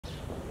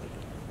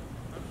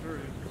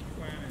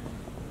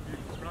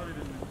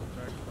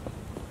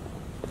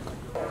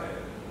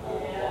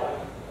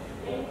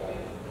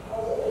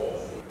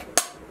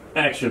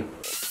action.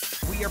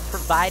 We are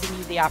providing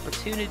you the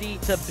opportunity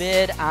to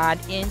bid on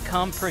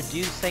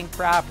income-producing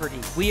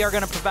property. We are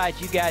going to provide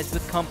you guys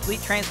with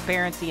complete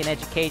transparency and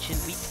education.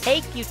 We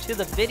take you to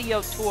the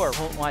video tour,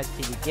 HoltonWise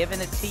TV,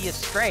 giving it to you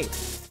straight.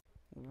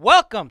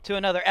 Welcome to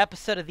another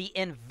episode of the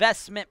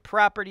Investment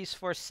Properties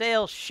for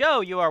Sale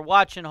show. You are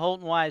watching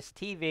HoltonWise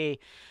TV.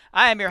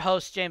 I am your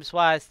host, James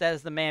Wise. That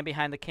is the man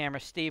behind the camera,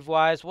 Steve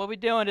Wise. What are we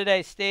doing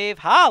today, Steve?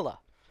 Holla!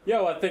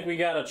 Yo, I think we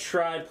got a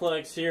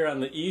triplex here on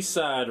the east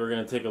side we're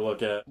going to take a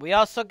look at. We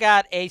also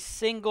got a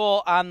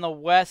single on the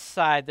west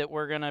side that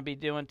we're going to be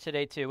doing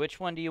today, too. Which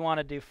one do you want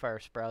to do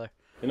first, brother?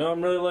 You know,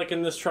 I'm really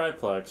liking this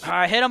triplex. All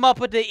right, hit them up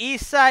with the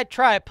east side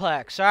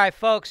triplex. All right,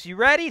 folks, you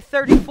ready?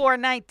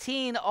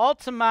 3419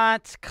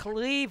 Altamont,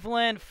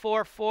 Cleveland,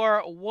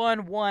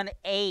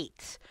 44118.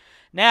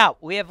 Now,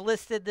 we have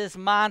listed this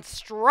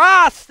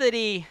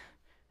monstrosity.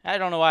 I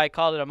don't know why I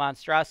called it a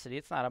monstrosity.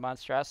 It's not a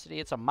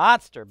monstrosity. It's a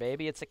monster,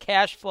 baby. It's a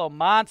cash flow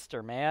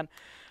monster, man.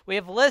 We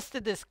have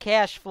listed this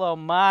cash flow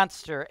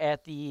monster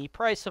at the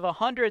price of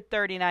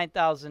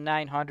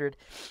 $139,900,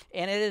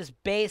 and it is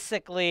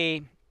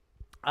basically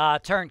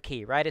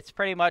turnkey, right? It's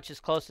pretty much as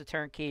close to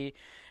turnkey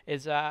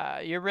as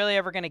you're really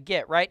ever going to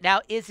get, right? Now,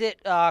 is it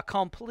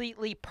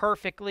completely,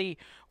 perfectly,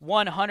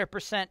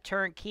 100%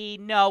 turnkey?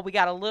 No, we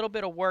got a little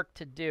bit of work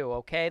to do,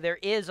 okay? There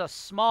is a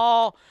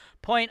small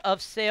point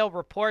of sale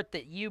report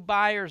that you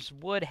buyers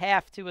would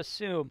have to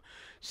assume.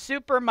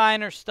 Super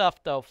minor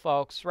stuff, though,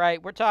 folks,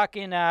 right? We're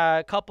talking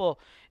a couple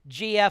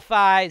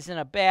GFIs in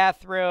a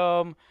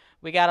bathroom.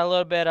 We got a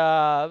little bit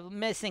of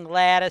missing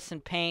lattice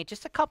and paint.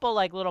 Just a couple,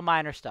 like, little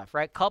minor stuff,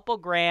 right? Couple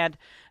grand,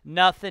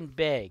 nothing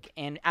big.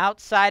 And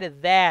outside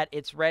of that,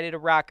 it's ready to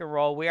rock and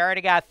roll. We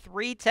already got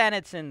 3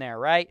 tenants in there,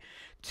 right?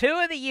 2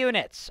 of the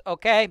units,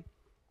 okay?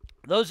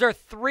 Those are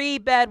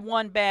 3-bed,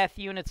 1-bath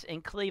units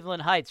in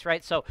Cleveland Heights,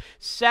 right? So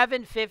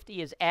 $750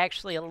 is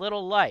actually a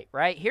little light,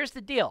 right? Here's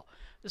the deal.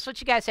 This is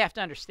what you guys have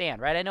to understand,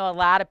 right? I know a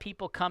lot of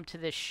people come to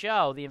this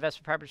show, the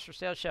Investment Properties for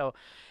Sale show,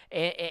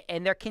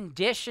 and they're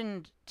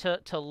conditioned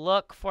to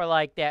look for,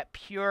 like, that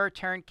pure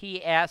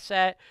turnkey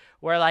asset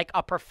where, like,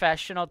 a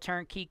professional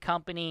turnkey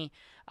company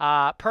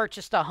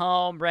purchased a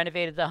home,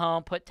 renovated the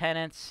home, put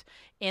tenants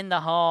in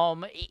the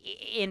home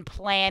in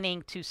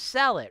planning to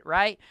sell it,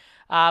 right?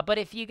 But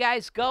if you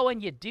guys go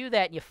and you do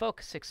that and you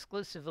focus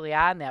exclusively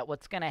on that,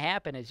 what's going to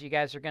happen is you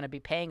guys are going to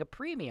be paying a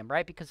premium,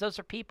 right? Because those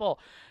are people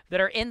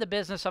that are in the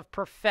business of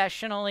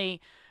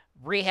professionally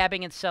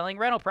rehabbing and selling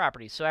rental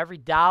properties. So every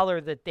dollar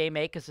that they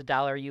make is a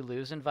dollar you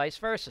lose and vice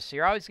versa. So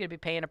you're always going to be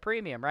paying a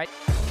premium, right?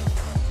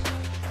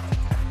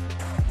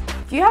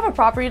 Do you have a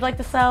property you'd like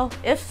to sell?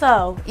 If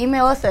so,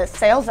 email us at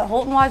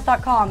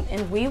sales@holtonwise.com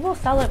and we will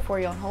sell it for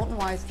you on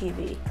HoltonWise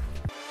TV.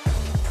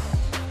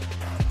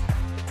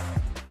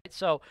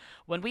 So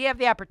when we have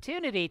the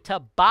opportunity to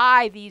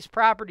buy these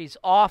properties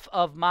off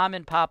of mom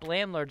and pop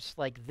landlords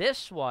like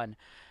this one,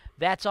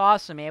 that's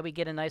awesome, man. We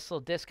get a nice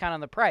little discount on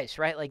the price,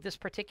 right? Like this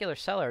particular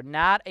seller,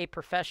 not a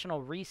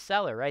professional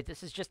reseller, right?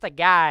 This is just a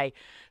guy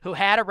who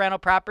had a rental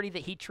property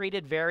that he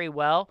treated very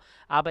well,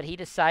 but he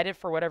decided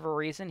for whatever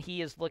reason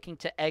he is looking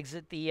to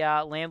exit the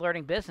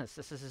landlording business.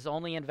 This is his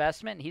only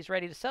investment, and he's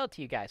ready to sell it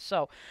to you guys.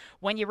 So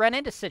when you run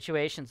into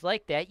situations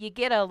like that, you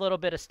get a little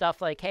bit of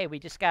stuff like, hey, we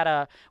just got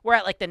to, we're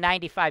at like the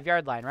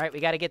 95-yard line, right?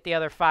 We got to get the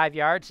other 5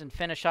 yards and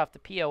finish off the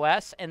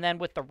POS. And then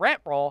with the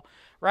rent roll,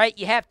 right,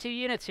 you have 2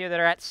 units here that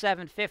are at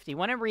 $750.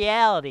 When in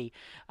reality,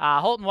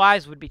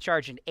 HoltonWise would be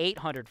charging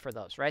 $800 for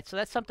those, right? So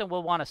that's something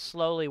we'll want to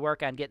slowly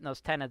work on getting those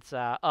tenants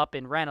up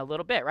in rent a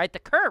little bit, right? The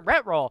current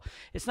rent roll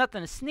is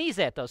nothing to sneeze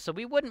at, though. So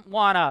we wouldn't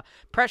want to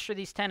pressure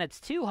these tenants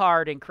too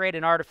hard and create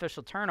an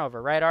artificial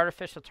turnover, right?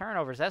 Artificial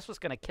turnovers, that's what's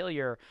going to kill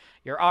your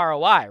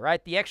ROI,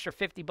 right? The extra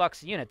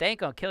 $50 a unit, they ain't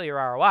going to kill your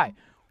ROI.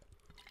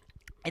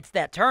 It's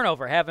that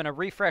turnover, having to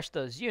refresh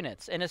those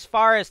units. And as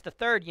far as the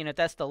third unit,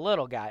 that's the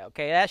little guy,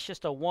 okay? That's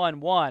just a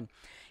 1-1.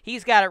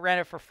 He's got it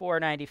rented for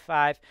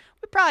 $495.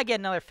 We probably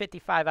get another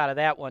 $55 out of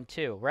that one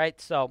too, right?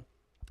 So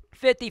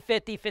 50,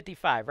 50,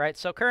 55, right?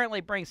 So currently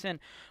brings in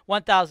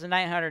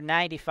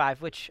 $1,995,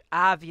 which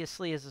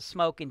obviously is a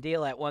smoking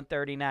deal at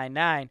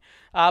 $139.9.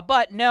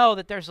 But know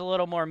that there's a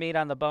little more meat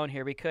on the bone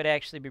here. We could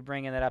actually be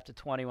bringing that up to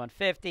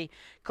 $2,150.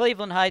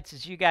 Cleveland Heights,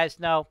 as you guys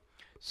know,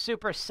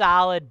 super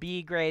solid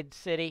B-grade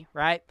city,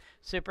 right?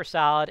 Super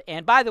solid.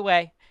 And by the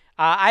way,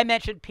 I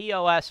mentioned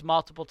POS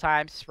multiple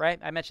times, right?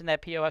 I mentioned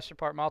that POS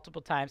report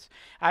multiple times.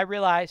 I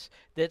realize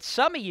that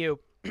some of you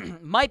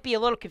might be a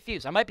little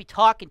confused. I might be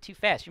talking too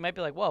fast. You might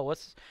be like, whoa,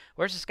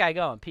 where's this guy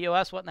going?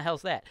 POS, what in the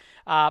hell's that?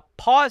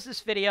 Pause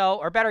this video,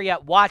 or better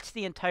yet, watch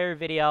the entire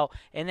video.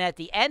 And at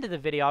the end of the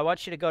video, I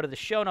want you to go to the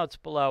show notes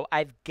below.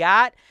 I've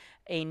got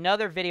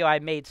another video I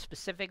made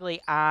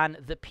specifically on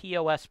the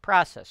POS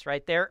process,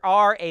 right? There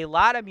are a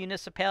lot of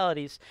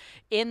municipalities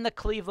in the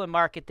Cleveland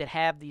market that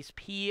have these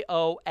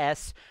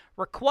POS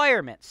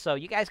requirements. So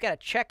you guys got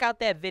to check out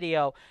that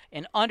video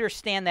and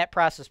understand that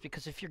process,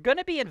 because if you're going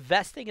to be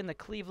investing in the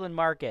Cleveland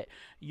market,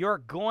 you're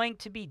going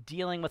to be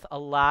dealing with a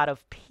lot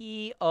of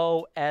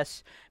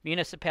POS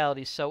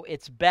municipalities. So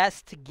it's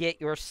best to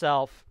get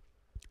yourself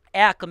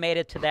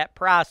acclimated to that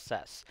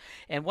process.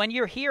 And when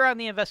you're here on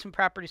the Investment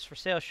Properties for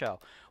Sale show,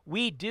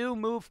 we do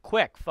move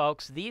quick,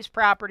 folks. These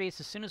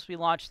properties, as soon as we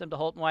launch them to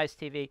HoltonWise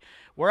TV,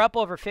 we're up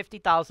over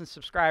 50,000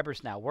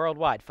 subscribers now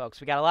worldwide, folks.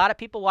 We got a lot of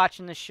people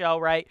watching this show,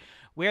 right?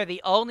 We're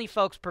the only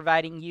folks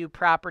providing you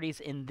properties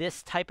in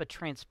this type of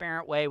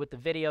transparent way with the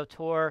video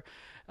tour,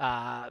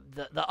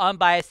 the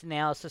unbiased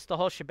analysis, the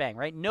whole shebang,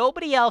 right?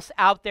 Nobody else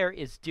out there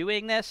is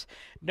doing this.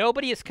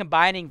 Nobody is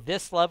combining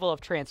this level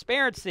of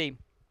transparency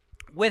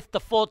with the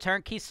full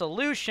turnkey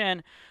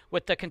solution,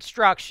 with the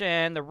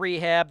construction, the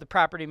rehab, the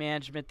property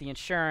management, the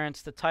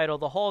insurance, the title,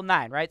 the whole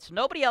nine, right? So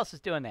nobody else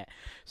is doing that.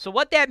 So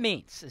what that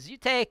means is you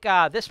take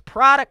this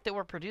product that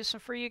we're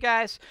producing for you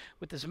guys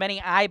with as many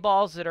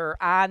eyeballs that are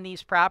on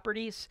these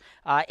properties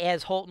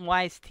as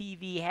HoltonWise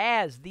TV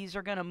has. These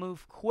are going to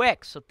move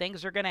quick, so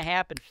things are going to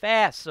happen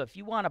fast. So if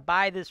you want to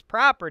buy this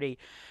property,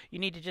 you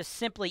need to just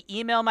simply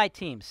email my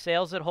team,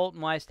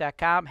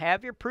 sales@HoltonWise.com,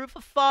 have your proof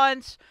of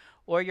funds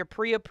or your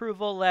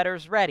pre-approval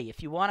letters ready.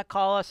 If you want to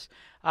call us,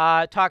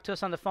 talk to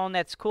us on the phone,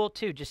 that's cool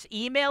too. Just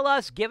email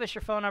us, give us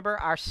your phone number.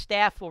 Our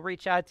staff will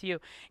reach out to you,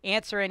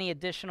 answer any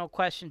additional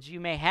questions you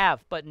may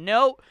have. But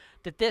note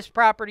that this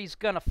property is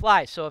going to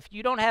fly. So if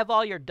you don't have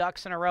all your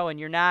ducks in a row and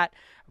you're not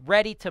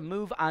ready to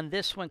move on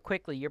this one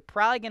quickly, you're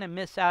probably going to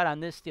miss out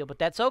on this deal. But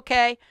that's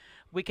okay.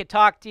 We could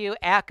talk to you,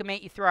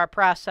 acclimate you through our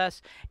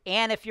process.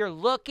 And if you're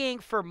looking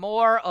for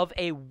more of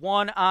a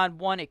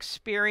one-on-one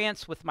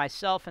experience with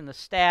myself and the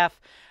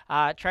staff,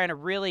 trying to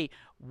really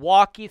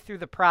walk you through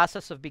the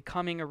process of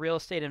becoming a real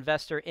estate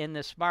investor in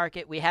this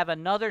market, we have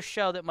another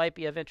show that might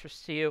be of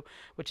interest to you,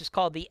 which is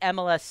called the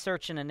MLS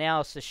Search and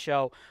Analysis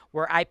Show,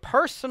 where I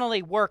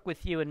personally work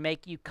with you and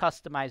make you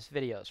customized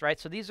videos, right?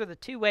 So these are the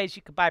two ways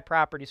you can buy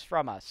properties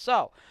from us.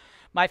 So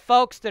my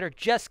folks that are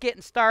just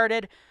getting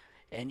started,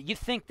 and you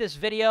think this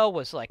video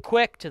was like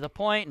quick to the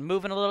point and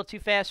moving a little too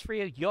fast for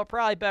you, you're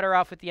probably better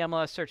off with the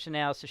MLS Search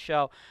Analysis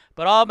Show.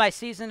 But all my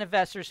seasoned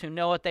investors who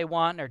know what they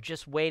want and are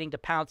just waiting to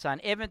pounce on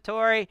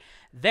inventory,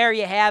 there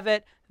you have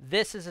it.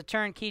 This is a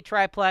turnkey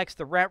triplex.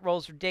 The rent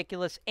roll's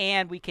ridiculous,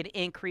 and we can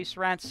increase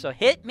rents. So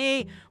hit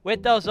me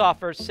with those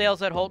offers,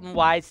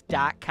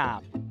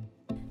 sales@HoltonWise.com.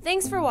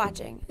 Thanks for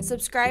watching.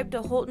 Subscribe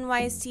to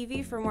HoltonWise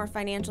TV for more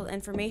financial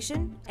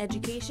information,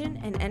 education,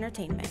 and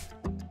entertainment.